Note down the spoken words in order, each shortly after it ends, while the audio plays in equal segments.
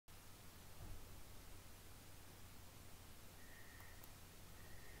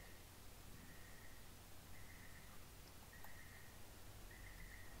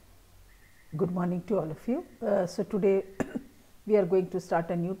good morning to all of you. So, today we are going to start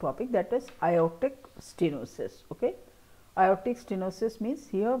a new topic, that is aortic stenosis. Okay? Aortic stenosis means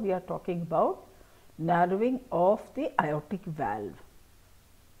here we are talking about narrowing of the aortic valve.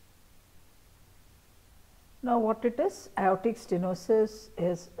 Now, what it is? Aortic stenosis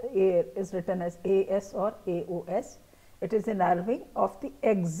is written as AS or AOS. It is a narrowing of the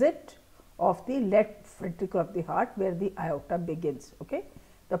exit of the left ventricle of the heart where the aorta begins. Okay?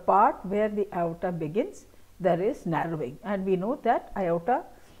 The part where the aorta begins, there is narrowing, and we know that aorta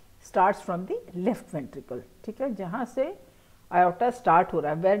starts from the left ventricle. ठीक है, जहाँ से aorta start हो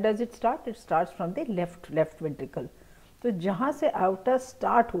रहा है, where does it start? It starts from the left ventricle. तो जहाँ से aorta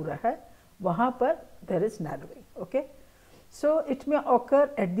start हो रहा है, वहाँ पर there is narrowing. Okay, so it may occur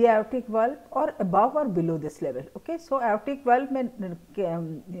at the aortic valve or above or below this level. Okay, so aortic valve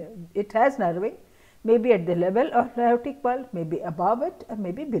it has narrowing. Maybe at the level of the aortic valve, maybe above it or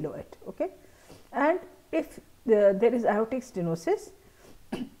maybe below it. Okay? And if there is aortic stenosis,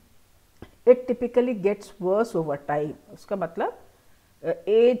 it typically gets worse over time. उसका मतलब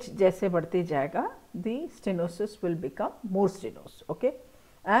age जैसे बढ़ते जाएगा, the stenosis will become more stenosed. Okay?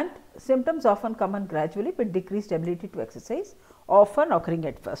 And symptoms often come on gradually with decreased ability to exercise, often occurring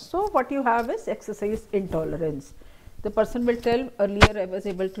at first. So, what you have is exercise intolerance. The person will tell, earlier I was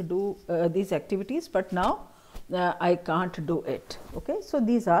able to do these activities, but now I can't do it. Okay? So,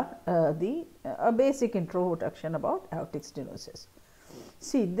 these are the basic introduction about aortic stenosis.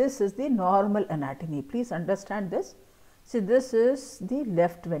 See, this is the normal anatomy. Please understand this. See, this is the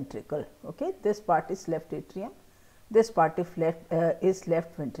left ventricle. Okay? This part is left atrium. This part is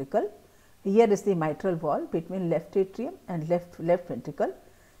left ventricle. Here is the mitral wall between left atrium and left ventricle.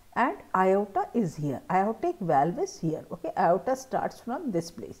 And aorta is here, aortic valve is here. Okay, aorta starts from this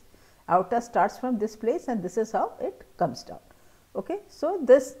place, aorta starts from this place, and this is how it comes down. Okay, so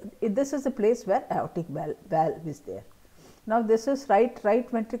this is the place where aortic valve is there. Now, this is right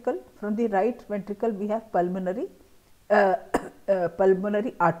ventricle. From the right ventricle we have pulmonary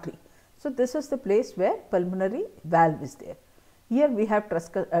artery. So, this is the place where pulmonary valve is there. Here we have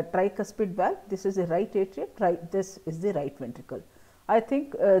tricuspid valve. This is the right atrium, this is the right ventricle. I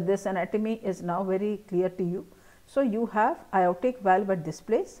think this anatomy is now very clear to you. So, you have aortic valve at this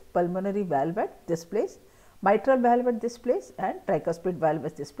place, pulmonary valve at this place, mitral valve at this place, and tricuspid valve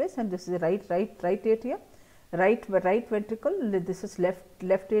at this place, and this is the right atrium, right ventricle, this is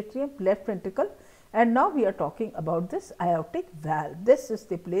left atrium, left ventricle, and now we are talking about this aortic valve. This is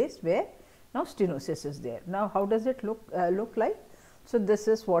the place where now stenosis is there. Now, how does it look like? So, this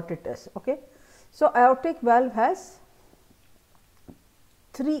is what it is. Okay. So, aortic valve has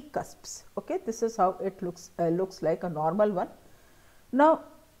 3 cusps. Okay, this is how it looks like a normal one. Now,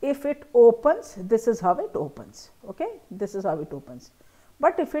 if it opens, this is how it opens. Okay, this is how it opens.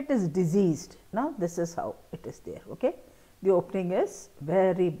 But if it is diseased, now this is how it is there. Okay, the opening is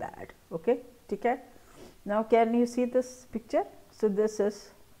very bad. Okay, okay. Now, can you see this picture? So, this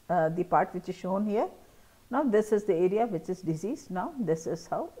is the part which is shown here. Now, this is the area which is diseased. Now, this is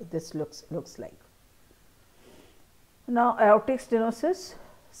how this looks like. Now, aortic stenosis,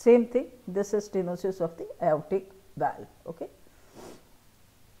 same thing, this is stenosis of the aortic valve. Okay.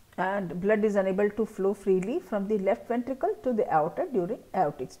 And blood is unable to flow freely from the left ventricle to the aorta during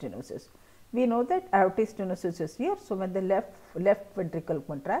aortic stenosis. We know that aortic stenosis is here. So, when the left ventricle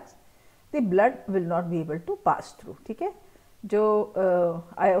contracts, the blood will not be able to pass through. ठीक है, जो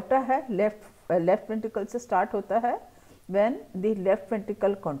aorta है left ventricle से start होता है. When the left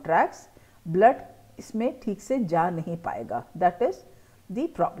ventricle contracts, blood इसमें ठीक से जा नहीं पाएगा. That is the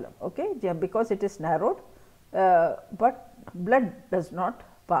problem. Okay, because it is narrowed, but blood does not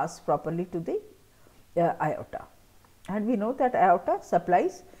pass properly to the aorta, and we know that aorta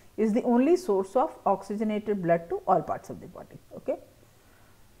supplies is the only source of oxygenated blood to all parts of the body. Okay.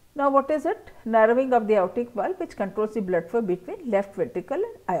 Now, what is it? Narrowing of the aortic valve, which controls the blood flow between left ventricle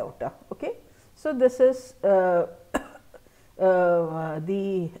and aorta. Okay. So, this is the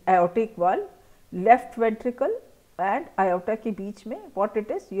aortic valve, left ventricle and aorta के बीच में what it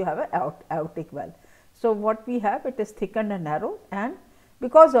is, you have a aortic valve. So, what we have, it is thickened and narrow, and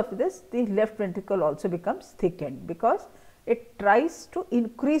because of this the left ventricle also becomes thickened, because it tries to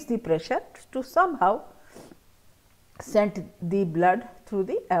increase the pressure to somehow send the blood through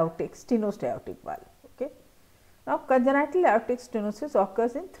the stenosed aortic valve. Okay. Now, congenital aortic stenosis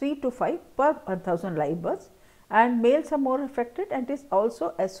occurs in 3 to 5 per 1000 live births, and males are more affected and is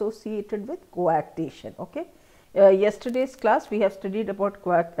also associated with coarctation. Okay. Yesterday's class we have studied about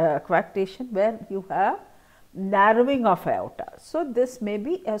coarctation, where you have narrowing of aorta. So, this may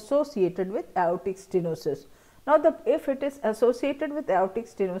be associated with aortic stenosis. Now, if it is associated with aortic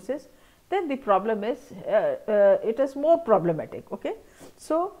stenosis, then the problem is it is more problematic. Okay.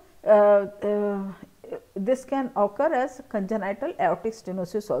 So, this can occur as congenital aortic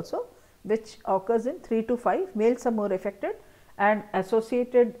stenosis also, which occurs in 3 to 5. Males are more affected, and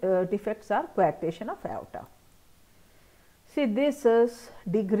associated defects are coarctation of aorta. See, this is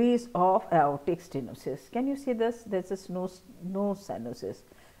degrees of aortic stenosis. Can you see this? This is no stenosis,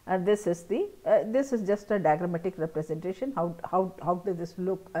 and this is the this is just a diagrammatic representation. How does this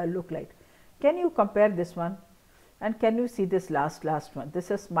look like? Can you compare this one, and can you see this last one? This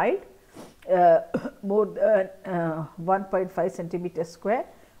is mild, more than 1.5 centimeter square.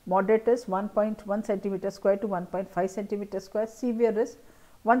 Moderate is 1.1 centimeter square to 1.5 centimeter square. Severe is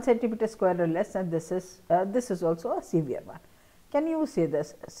 1 centimeter square or less, and this is also a severe one. Can you see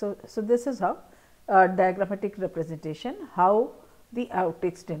this? So this is how diagrammatic representation, how the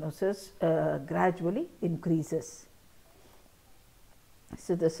aortic stenosis gradually increases.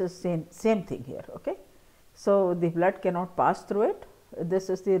 So this is same thing here. Okay. So the blood cannot pass through it. This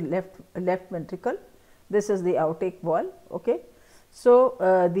is the left ventricle. This is the aortic wall. Okay. So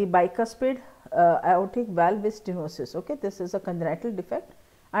the bicuspid aortic valve with stenosis. Okay. This is a congenital defect,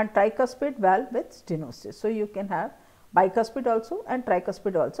 and tricuspid valve with stenosis. So you can have bicuspid also and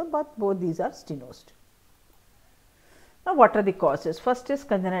tricuspid also, but both these are stenosed. Now, what are the causes? First is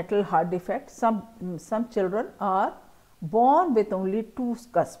congenital heart defect. Some children are born with only 2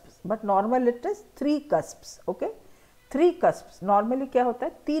 cusps, but normal it is 3 cusps. Okay, 3 cusps. Normally क्या होता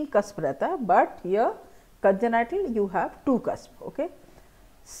है, 3 cusp रहता है, but here congenital you have 2 cusp. Okay,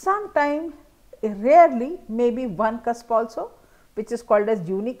 sometime rarely maybe 1 cusp also, which is called as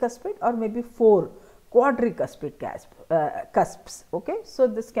unicuspid, or maybe 4 quadricuspid cusps. Okay, so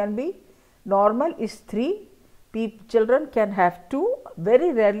this can be, normal is 3. Children can have 2.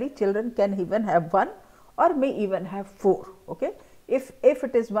 Very rarely children can even have 1, or may even have 4. Okay. If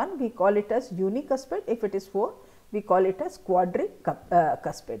it is 1, we call it as unicuspid. If it is 4, we call it as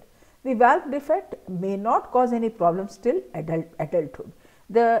quadricuspid. The valve defect may not cause any problems till adulthood.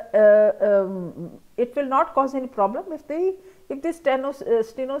 It will not cause any problem if the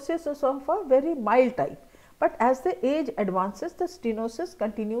stenosis is of a very mild type. But as the age advances, the stenosis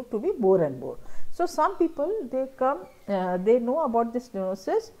continue to be more and more. So some people, they know about the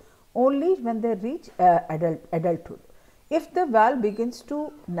stenosis only when they reach adulthood. If the valve begins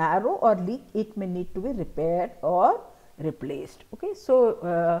to narrow or leak, it may need to be repaired or replaced. Okay.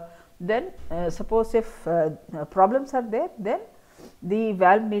 So then suppose if problems are there, then the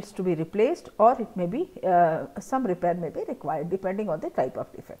valve needs to be replaced, or it may be some repair may be required depending on the type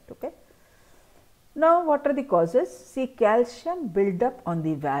of defect. Okay. Now, what are the causes? See, calcium build-up on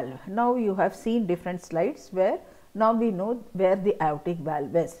the valve. Now, you have seen different slides where now we know where the aortic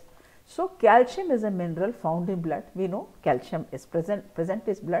valve is. So, calcium is a mineral found in blood. We know calcium is present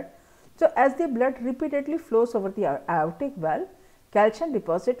in blood. So, as the blood repeatedly flows over the aortic valve, calcium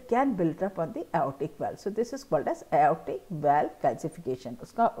deposit can build up on the aortic valve. So, this is called as aortic valve calcification.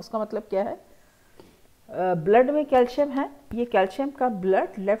 उसका मतलब क्या है? Blood में calcium है, ये calcium का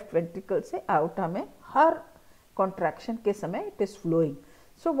blood left ventricle से outta में हर कॉन्ट्रैक्शन के समय it is flowing.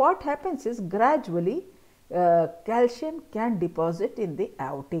 So what happens is gradually calcium can deposit in the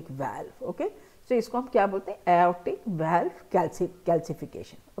aortic valve. Okay, सो इसको हम क्या बोलते हैं? Aortic valve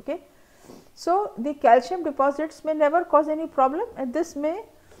calcification. Okay, so the calcium deposits में never cause any problem and this में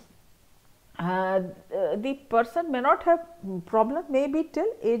the person may not have problem maybe till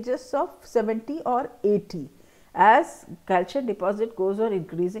ages of 70 or 80. As calcium deposit goes on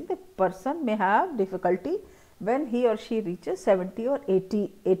increasing, the person may have difficulty when he or she reaches 70 or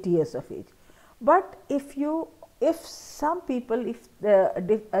 80 years of age. But if some people, if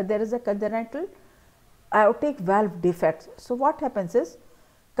there is a congenital aortic valve defect, so what happens is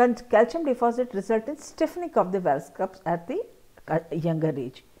calcium deposit result in stiffening of the valve cups at the younger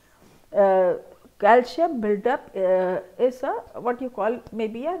age. Calcium buildup is what you call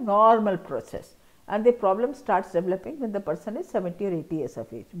maybe a normal process, and the problem starts developing when the person is 70 or 80 years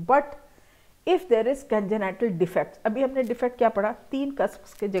of age. But if there is congenital defects, अभी हमने defect क्या पढ़ा? 3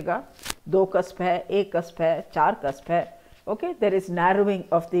 cusps के जगह 2 cusp है, 1 cusp है, 4 cusp है. Okay, there is narrowing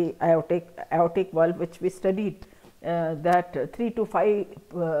of the aortic valve, which we studied that 3 to 5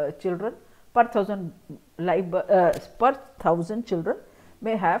 children per 1,000 children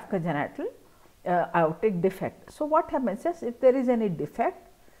may have congenital aortic defect. So what happens is, if there is any defect,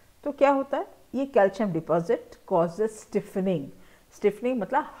 तो क्या होता है? ये calcium deposit causes stiffening. Stiffening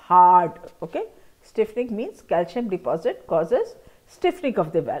मतलब hard. Okay, stiffening means calcium deposit causes stiffening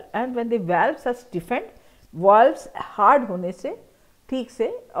of the valve, and when the valves are stiffened, valves hard होने से ठीक से,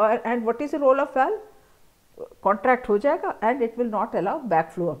 और and what is the role of valve? Contract हो जाएगा and it will not allow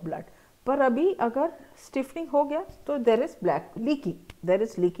backflow of blood. पर अभी अगर स्टिफनिंग हो गया तो there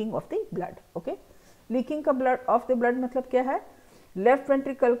is leaking of the blood. Okay, leaking का ब्लड ऑफ द ब्लड मतलब क्या है, लेफ्ट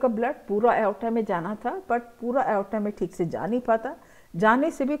वेंट्रिकल का ब्लड पूरा एओर्टा में जाना था बट पूरा एओर्टा में ठीक से जा नहीं पाता,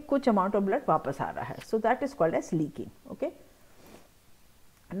 जाने से भी कुछ अमाउंट ऑफ ब्लड वापस आ रहा है, so that is called as leaking. Okay,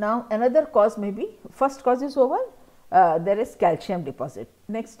 now another cause में B, first cause is over, there is calcium deposit.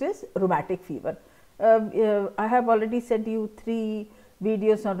 Next is rheumatic fever. I have already sent you 3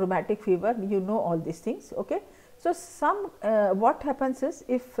 videos on rheumatic fever, you know all these things. Okay, so what happens is,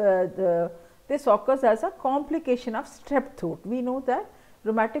 if this occurs as a complication of strep throat. We know that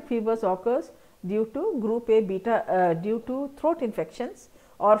rheumatic fevers occurs due to group A beta, due to throat infections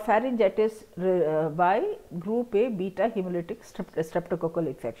or pharyngitis by group A beta hemolytic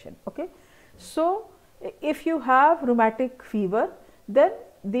streptococcal infection. Okay, so if you have rheumatic fever, then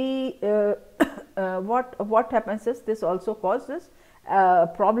the what happens is, this also causes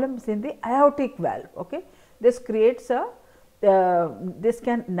problems in the aortic valve. Okay, this creates a this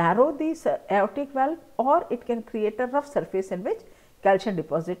can narrow the aortic valve, or it can create a rough surface in which calcium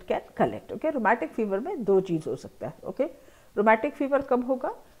deposit can collect. Okay, rheumatic fever में 2 चीज हो सकता है. Okay, rheumatic fever कब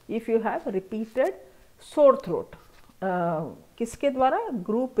होगा, if you have repeated sore throat. किसके द्वारा,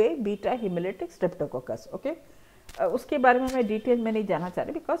 group A beta haemolytic Streptococcus. Okay, उसके बारे में मैं डिटेल में नहीं जाना चाह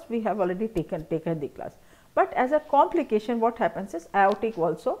रही, because we have already taken the class. But as a complication what happens is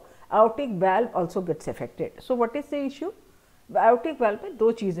aortic valve also gets affected. So what is the issue? Aortic valve में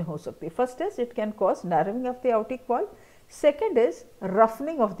 2 चीज़ें हो सकती है. First is it can cause narrowing of the aortic valve. Second is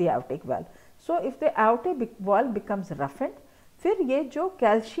roughening of the aortic valve. So if the aortic valve becomes roughened, फिर ये जो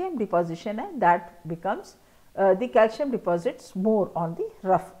calcium deposition है that becomes the calcium deposits more on the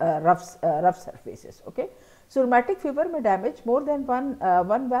rough surfaces. Okay, so rheumatic fever may damage more than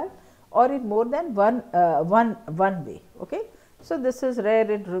one valve or in more than one way. Okay, so this is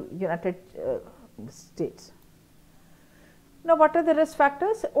rare in United States. Now what are the risk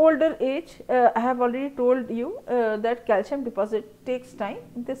factors? Older age, I have already told you that calcium deposit takes time.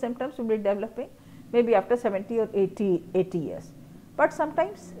 The symptoms will be developing maybe after 70 or 80 years. But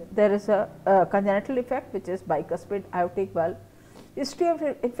sometimes there is a congenital effect which is bicuspid aortic valve. History of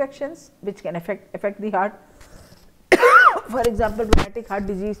infections which can affect the heart. For example, rheumatic heart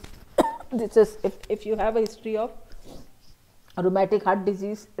disease. This is if you have a history of rheumatic heart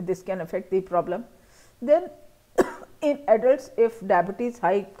disease, this can affect the problem. Then in adults, if diabetes,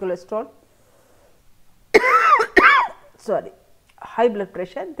 high cholesterol, high blood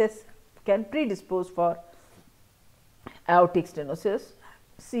pressure, this can predispose for aortic stenosis,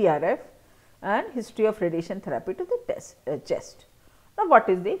 CRF, and history of radiation therapy to the chest. Now what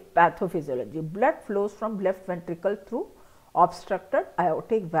is the pathophysiology? Blood flows from left ventricle through obstructed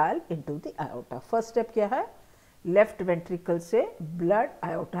aortic valve into the aorta. First step क्या है? Left ventricle से blood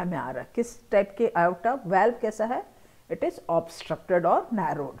iota में आ रहा है. किस type के iota? Valve कैसा है? इट इज ऑब्स्ट्रक्टेड और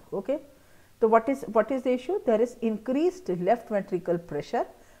नैरोड. ओके, तो what is the issue? There is increased left ventricle pressure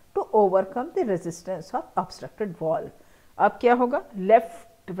to overcome the resistance of obstructed valve. अब क्या होगा?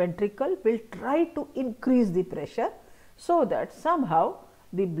 Left ventricle will try to increase the pressure so that somehow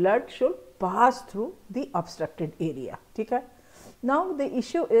the blood should pass through the obstructed area. ठीक है. Now the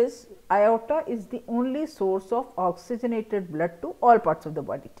issue is aorta is the only source of oxygenated blood to all parts of the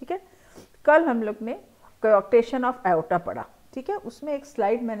body. ठीक है. कल हम लोग ने coarctation of aorta पढ़ा. ठीक है. उसमें एक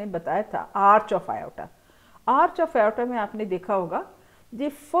स्लाइड मैंने बताया था arch of aorta. Arch of aorta में आपने देखा होगा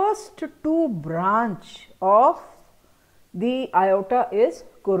the first 2 branch of the aorta is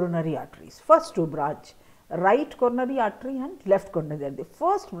coronary arteries. First 2 branch, right coronary artery and left coronary artery. The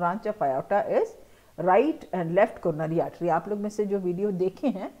first branch of aorta is right and left coronary artery. आप लोग में से जो video देखे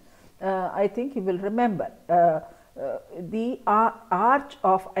हैं, I think you will remember the arch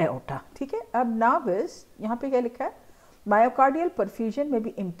of aorta. ठीक है. अब नाउ इज यहाँ पे क्या लिखा है? मायोकार्डियल परफ्यूजन में B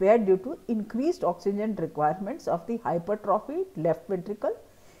impaired due to increased oxygen requirements of the hypertrophy left ventricle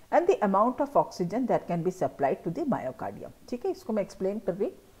and the amount of oxygen that can be supplied to the myocardium. ठीक है. इसको मैं एक्सप्लेन कर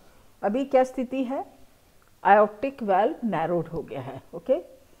रही. अभी क्या स्थिति है? आयोटिक वाल्व नैरोड हो गया है. Okay.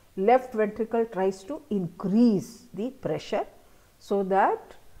 Left ventricle tries to increase the pressure so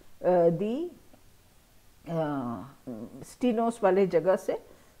that the stenos वाले जगह से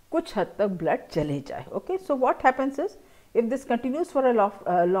कुछ हद तक blood चले जाए. Okay, so what happens is if this continues for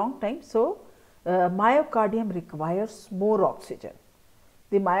a long time, so myocardium requires more oxygen.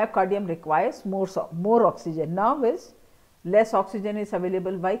 The myocardium requires more oxygen. Now is less oxygen is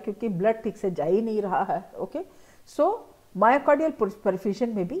available. Why? क्योंकि blood ठीक से जा ही नहीं रहा है. Okay, so myocardial perfusion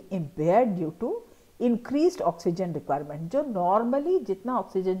में भी impaired due to increased oxygen requirement. जो नॉर्मली जितना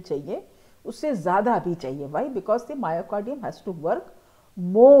ऑक्सीजन चाहिए उससे ज़्यादा भी चाहिए. Y? Because the myocardium has to work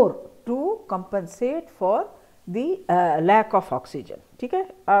more to compensate for the lack of oxygen. ठीक है,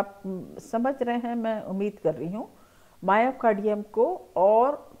 आप समझ रहे हैं, मैं उम्मीद कर रही हूँ। मायोकार्डियम को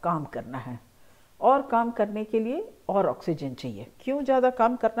और काम करना है, और काम करने के लिए और ऑक्सीजन चाहिए। क्यों ज़्यादा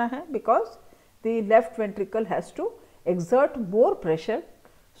काम करना है? Because the left ventricle has to exert more pressure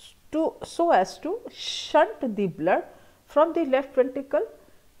so as to shunt the blood from the left ventricle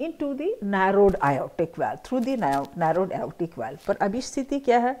into the narrowed aortic valve, through the narrowed aortic valve. पर अभी स्थिति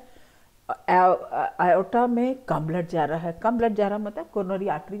क्या है? आयोटा में कम ब्लड जा रहा है। कम blood जा रहा मतलब कोरोनरी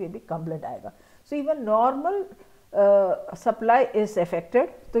आर्टरी में भी कम ब्लड आएगा। So even normal supply is affected.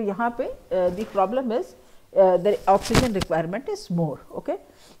 तो यहाँ पे the problem is the oxygen requirement is more, okay,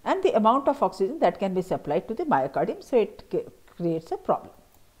 and the amount of oxygen that can be supplied to the myocardium, so it creates a problem.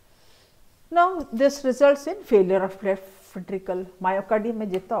 Now this results in failure of left ventricle. Myocardium में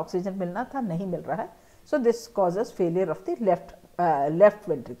जितना oxygen मिलना था नहीं मिल रहा है, so this causes failure of the left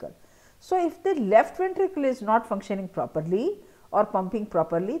ventricle. So if the left ventricle is not functioning properly or pumping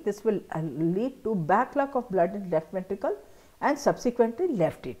properly, this will lead to backlog of blood in left ventricle and subsequently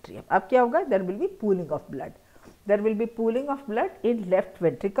left atrium. अब क्या होगा? There will be pooling of blood. There will be pooling of blood in left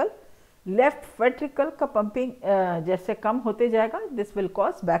ventricle. Left ventricle का pumping जैसे कम होते जाएगा, this will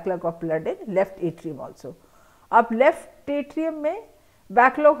cause backlog of blood in left atrium also. अब left atrium में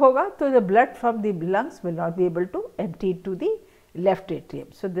backlog होगा तो the blood from the lungs will not be able to empty to the left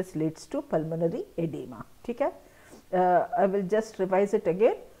atrium. So this leads to pulmonary edema. ठीक है? I will just revise it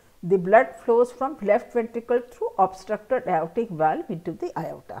again. The blood flows from left ventricle through obstructed aortic valve into the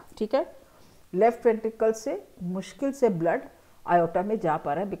aorta. ठीक है, left ventricle से मुश्किल से blood iota में जा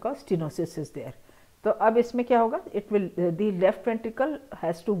पा रहा है बिकॉज स्टेनोसिस इज देयर। तो अब इसमें क्या होगा? It will the left ventricle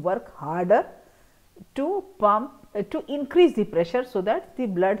has to work harder to pump to increase the pressure so that the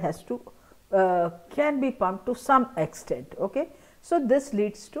blood has to can be pump to some extent. Okay, so this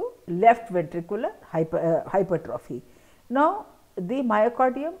leads to left ventricular hypertrophy. Now the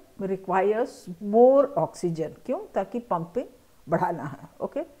myocardium requires more oxygen. क्यों? ताकि pumping बढ़ाना है।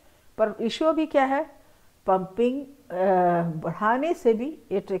 Okay, पर issue अभी क्या है? Pumping बढ़ाने से भी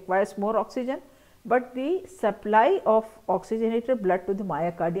it requires more oxygen, but the supply of oxygenated blood to the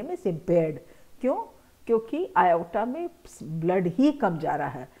myocardium is impaired. क्यों? क्योंकि आयोटा में ब्लड ही कम जा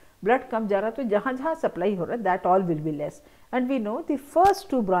रहा है। ब्लड कम जा रहा है तो जहाँ जहाँ सप्लाई हो रहा है that all will be less, and we know the first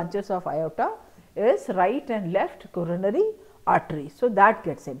two branches of iota is right and left coronary artery, so that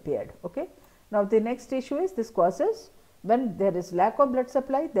gets impaired. Okay, now the next issue is this causes when there is lack of blood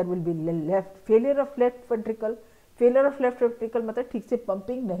supply, there will be failure of left ventricle. Failure of left ventricle मतलब ठीक से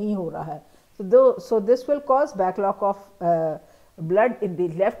pumping नहीं हो रहा है, so this will cause backlog of blood in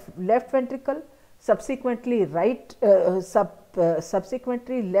the left ventricle, subsequently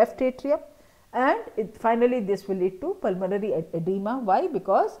subsequently left atrium, and finally this will lead to pulmonary edema. Why?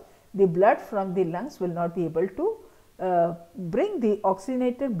 Because the blood from the lungs will not be able to bring the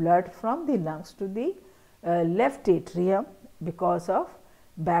oxygenated blood from the lungs to the left atrium because of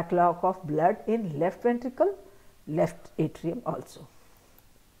backlog of blood in left ventricle, left atrium also.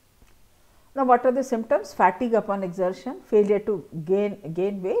 Now, what are the symptoms? Fatigue upon exertion, failure to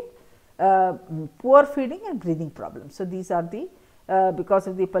gain weight, poor feeding and breathing problems. So, these are the because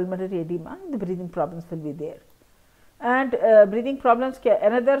of the pulmonary edema, the breathing problems will be there. And breathing problems,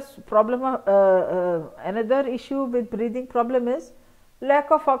 another problem, another issue with breathing problem is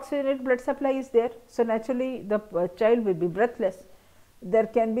lack of oxygenated blood supply is there. So naturally the child will be breathless. There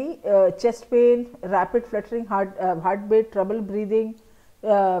can be chest pain, rapid fluttering heartbeat, trouble breathing,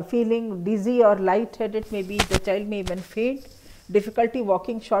 feeling dizzy or light-headed, maybe the child may even faint, difficulty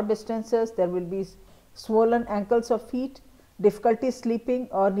walking short distances, there will be swollen ankles of feet, difficulty sleeping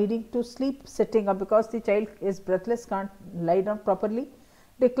or needing to sleep sitting up because the child is breathless, can't lie down properly,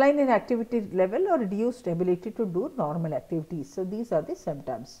 decline in activity level or reduced ability to do normal activities. So, these are the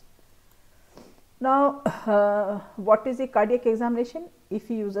symptoms. Now, what is a cardiac examination? If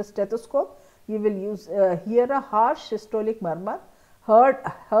you use a stethoscope, you will hear a harsh systolic murmur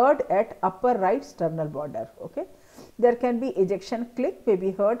heard at upper right sternal border. Okay, there can be ejection click, may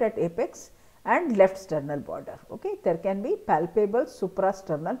be heard at apex and left sternal border. Okay, there can be palpable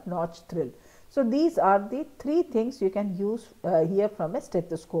suprasternal notch thrill. So, these are the three things you can use hear from a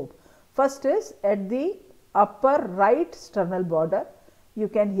stethoscope. First is at the upper right sternal border, you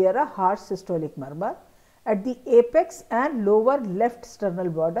can hear a harsh systolic murmur. At the apex and lower left sternal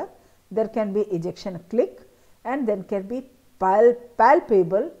border, there can be ejection click and then can be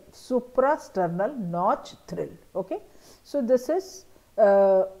palpable suprasternal notch thrill. Okay. So, this is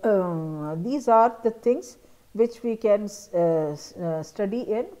these are the things which we can study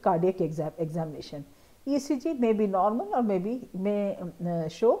in cardiac examination. ECG may be normal or may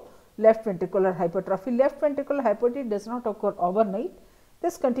show left ventricular hypertrophy. Left ventricular hypertrophy does not occur overnight.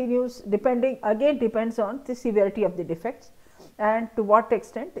 This continues depends on the severity of the defects and to what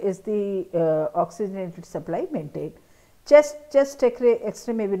extent is the oxygenated supply maintained. Chest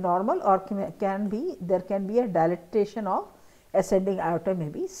X-ray may be normal or there can be a dilatation of ascending aorta may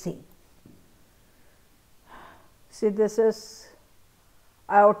be seen. See, this is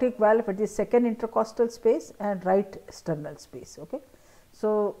aortic valve at the second intercostal space and right sternal space. Okay.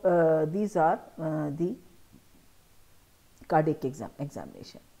 So, these are the cardiac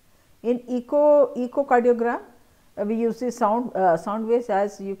examination. In echocardiogram, we use the sound waves,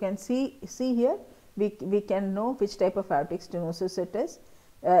 as you can see here. We can know which type of aortic stenosis it is.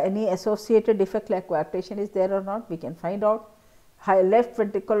 Any associated defect like coarctation is there or not, we can find out. Left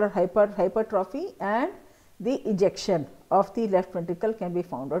ventricular hypertrophy and the ejection of the left ventricle can be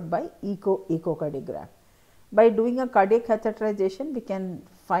found out by echocardiogram. By doing a cardiac catheterization, we can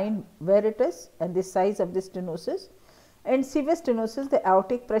find where it is and the size of the stenosis. In severe stenosis, the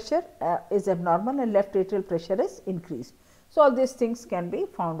aortic pressure is abnormal and left atrial pressure is increased. So, all these things can be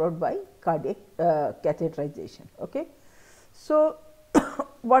found out by cardiac catheterization. Okay. So,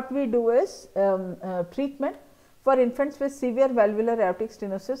 what we do is treatment for infants with severe valvular aortic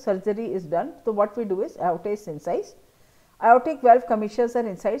stenosis, surgery is done. So, what we do is aorta is incised. Aortic valve commissures are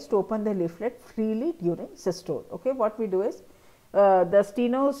incised to open the leaflet freely during systole. Okay. What we do is the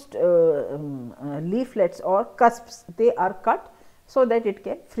stenosed leaflets or cusps, they are cut so that it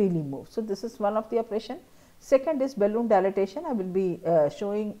can freely move. So, this is one of the operation. Second is balloon dilatation. I will be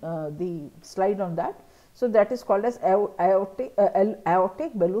showing the slide on that. So, that is called as aortic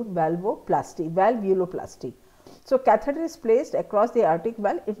balloon valvuloplasty. So, catheter is placed across the aortic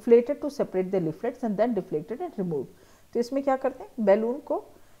valve, inflated to separate the leaflets and then deflated and removed. तो इसमें क्या करते हैं, balloon को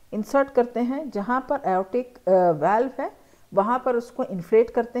insert करते हैं, जहाँ पर एओर्टिक वाल्व है वहाँ पर उसको इन्फ्लेट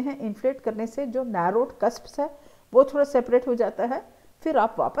करते हैं. इन्फ्लेट करने से जो नैरोड कस्प्स है वो थोड़ा सेपरेट हो जाता है, फिर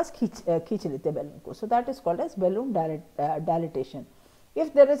आप वापस खींच लेते हैं बैलून को. So that is called as balloon dilatation.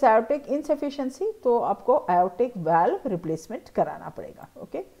 If there is aortic insufficiency तो आपको एओर्टिक वाल्व रिप्लेसमेंट कराना पड़ेगा.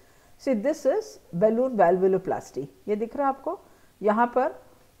 Okay. See this is balloon valvuloplasty. ये दिख रहा है आपको, यहाँ पर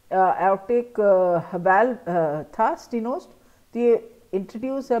एओर्टिक वाल्व था स्टेनोस्ड, तो ये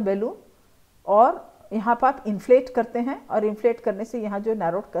इंट्रोड्यूस अ बैलून और यहाँ पर आप इन्फ्लेट करते हैं और इन्फ्लेट करने से यहाँ जो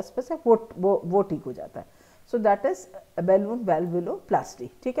नैरोड कस्पस है वो ठीक हो जाता है. So that is balloon valvuloplasty.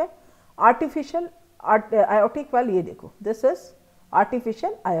 ठीक है. आर्टिफिशियल आयोटिक वाल्व, ये देखो, this is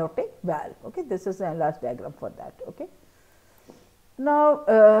artificial aortic valve. Okay, this is an enlarged diagram for that. Okay. Now,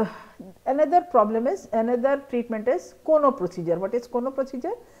 another treatment is Kono procedure. What is Kono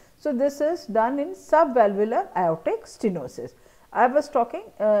procedure? So, this is done in subvalvular aortic stenosis. I was talking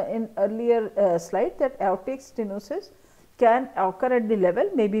in earlier slide that aortic stenosis can occur at the level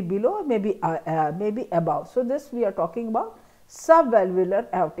maybe below or maybe above. So, this we are talking about subvalvular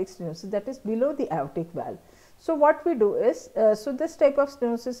aortic stenosis, that is below the aortic valve. So, what we do is, so this type of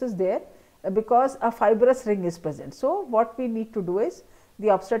stenosis is there because a fibrous ring is present. So, what we need to do is the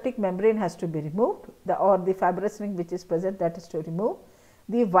obstetric membrane has to be removed, or the fibrous ring which is present, that is to remove.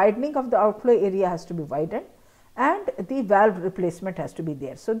 The widening of the outflow area has to be widened and the valve replacement has to be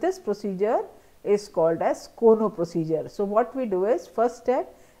there. So, this procedure is called as Kono procedure. So, what we do is, first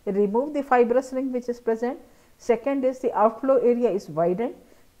step, remove the fibrous ring which is present. Second is the outflow area is widened.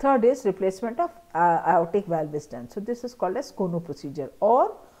 Third is replacement of aortic valve is done. So, this is called as Kono procedure.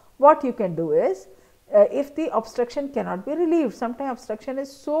 Or what you can do is, if the obstruction cannot be relieved, sometimes obstruction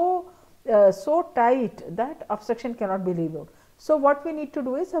is so tight that obstruction cannot be removed. So, what we need to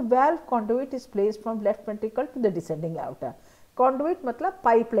do is a valve conduit is placed from left ventricle to the descending aorta. Conduit मतलब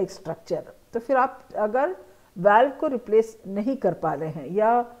pipe like structure. तो फिर आप अगर valve को replace नहीं कर पा रहे हैं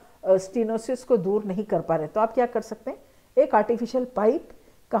या stenosis को दूर नहीं कर पा रहे, तो आप क्या कर सकते हैं, एक artificial pipe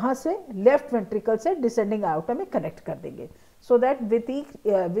कहाँ से, लेफ्ट वेंट्रिकल से डिसेंडिंग आउटा में कनेक्ट कर देंगे. So that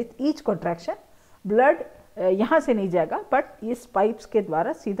with each contraction blood यहाँ से नहीं जाएगा, बट इस पाइप्स के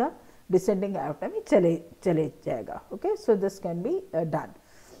द्वारा सीधा डिसेंडिंग आउटा में चले जाएगा. Okay. So this can be done.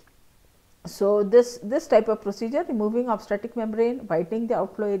 So this type of procedure, removing obstetric membrane, widening the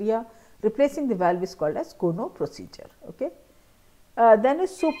outflow area, replacing the valve is called as Kono procedure. Okay. Then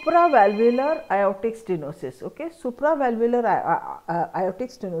is supravalvular aortic stenosis. Okay, supravalvular aortic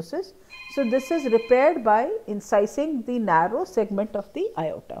stenosis. So, this is repaired by incising the narrow segment of the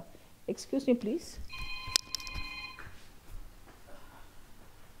aorta. Excuse me, please.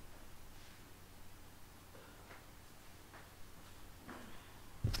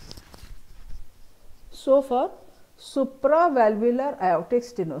 So, for supravalvular aortic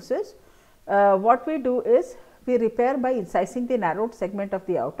stenosis, what we do is we repair by incising the narrowed segment of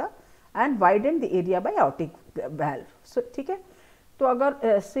the aorta and widen the area by aortic valve. So, ठीक है. तो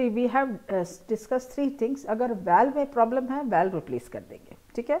अगर see we have discussed 3 things. अगर valve में problem है, valve replace कर देंगे,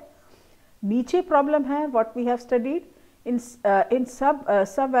 ठीक है. नीचे problem है, what we have studied in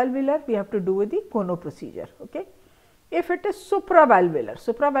subvalvular we have to do with the Kono procedure. Okay. If it is supravalvular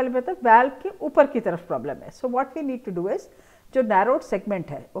मतलब valve के ऊपर की तरफ problem है. So what we need to do is जो narrowed segment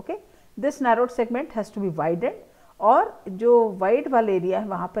है, okay, this narrowed segment has to be widened और जो wide वाला area है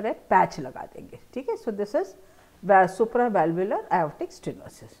वहाँ पर एक patch लगा देंगे, ठीक है. So this is supravalvular aortic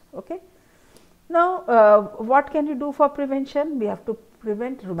stenosis. Okay. Now what can you do for prevention? We have to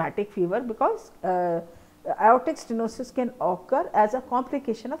prevent rheumatic fever because aortic stenosis can occur as a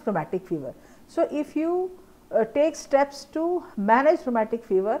complication of rheumatic fever. So if you take steps to manage rheumatic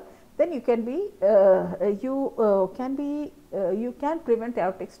fever, then you can prevent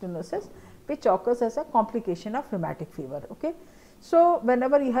aortic stenosis which occurs as a complication of rheumatic fever. Okay. So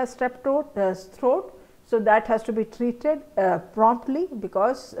whenever you have strep throat, so that has to be treated promptly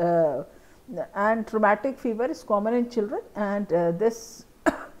because and rheumatic fever is common in children, and this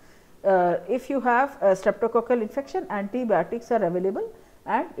if you have a streptococcal infection, antibiotics are available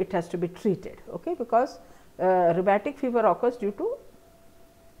and it has to be treated, okay, because rheumatic fever occurs due to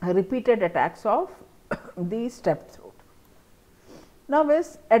repeated attacks of the strep throat. Now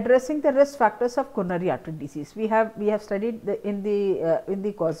is addressing the risk factors of coronary artery disease. We have studied in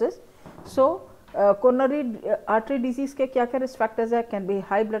the causes. So coronary artery disease के क्या risk factors है? Can be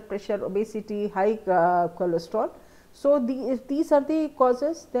high blood pressure, obesity, high cholesterol. So if these are the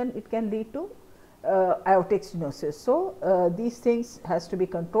causes, then it can lead to aortic stenosis. So these things has to be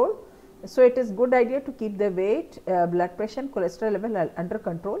controlled. So it is good idea to keep the weight, blood pressure and cholesterol level under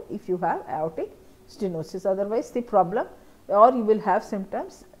control if you have aortic stenosis. Otherwise the problem, or you will have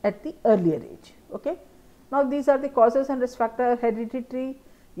symptoms at the earlier age. Okay. Now these are the causes and risk factor. Hereditary,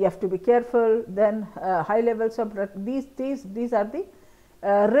 you have to be careful. Then high levels of blood, these are the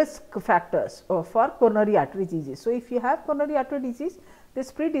risk factors for coronary artery disease. So if you have coronary artery disease,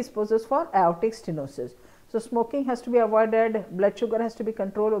 this predisposes for aortic stenosis. So smoking has to be avoided, blood sugar has to be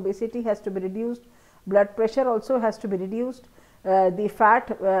controlled, obesity has to be reduced, blood pressure also has to be reduced, the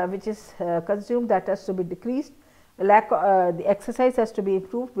fat which is consumed, that has to be decreased, the exercise has to be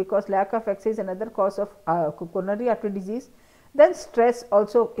improved because lack of exercise is another cause of coronary artery disease. Then stress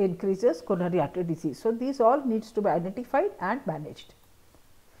also increases coronary artery disease. So these all needs to be identified and managed.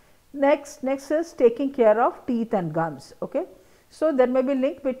 Next is taking care of teeth and gums. Okay. So there may be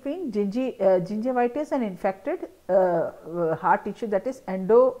link between gingivitis and infected heart tissue, that is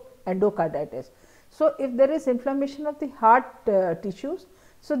endocarditis. So if there is inflammation of the heart tissues,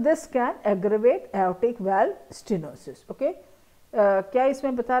 so this can aggravate aortic valve stenosis. Okay. क्या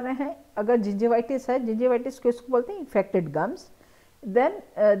इसमें बता रहे हैं, अगर gingivitis है, gingivitis को इसको बोलते हैं infected gums, then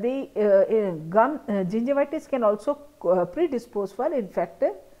gingivitis can also predispose for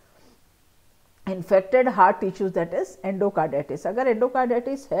infected heart tissues, that is endocarditis. अगर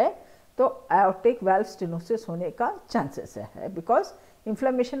endocarditis है तो aortic valve stenosis होने का chances है, because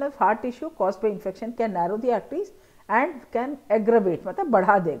inflammation of heart tissue caused by infection can narrow the arteries and can aggravate, मतलब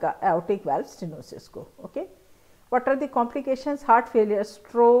बढ़ा देगा aortic valve stenosis को. Okay. What are the complications? Heart failure,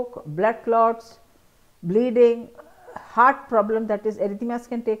 stroke, blood clots, bleeding, heart problem, that is arrhythmias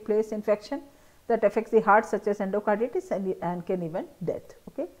can take place, infection that affects the heart such as endocarditis and can even death.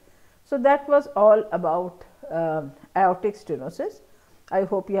 Okay. So that was all about aortic stenosis. I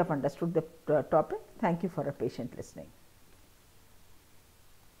hope you have understood the topic. Thank you for a patient listening.